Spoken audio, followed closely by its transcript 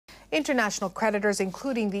International creditors,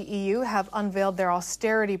 including the EU, have unveiled their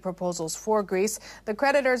austerity proposals for Greece. The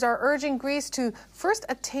creditors are urging Greece to first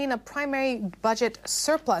attain a primary budget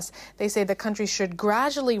surplus. They say the country should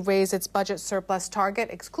gradually raise its budget surplus target,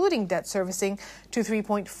 excluding debt servicing, to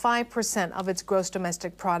 3.5% of its gross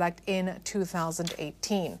domestic product in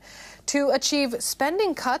 2018. To achieve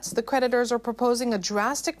spending cuts, the creditors are proposing a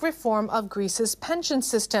drastic reform of Greece's pension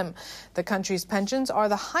system. The country's pensions are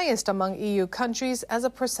the highest among EU countries as a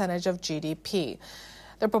percentage of GDP.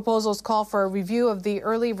 The proposals call for a review of the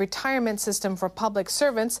early retirement system for public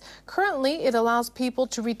servants. Currently, it allows people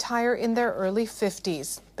to retire in their early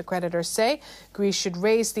 50s. The creditors say Greece should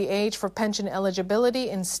raise the age for pension eligibility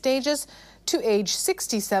in stages to age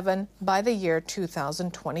 67 by the year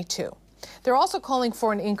 2022. They're also calling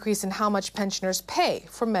for an increase in how much pensioners pay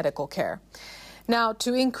for medical care. Now,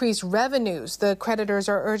 to increase revenues, the creditors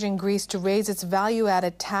are urging Greece to raise its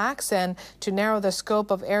value-added tax and to narrow the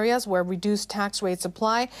scope of areas where reduced tax rates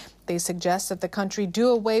apply. They suggest that the country do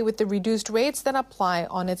away with the reduced rates that apply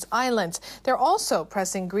on its islands. They're also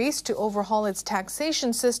pressing Greece to overhaul its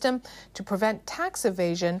taxation system to prevent tax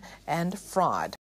evasion and fraud.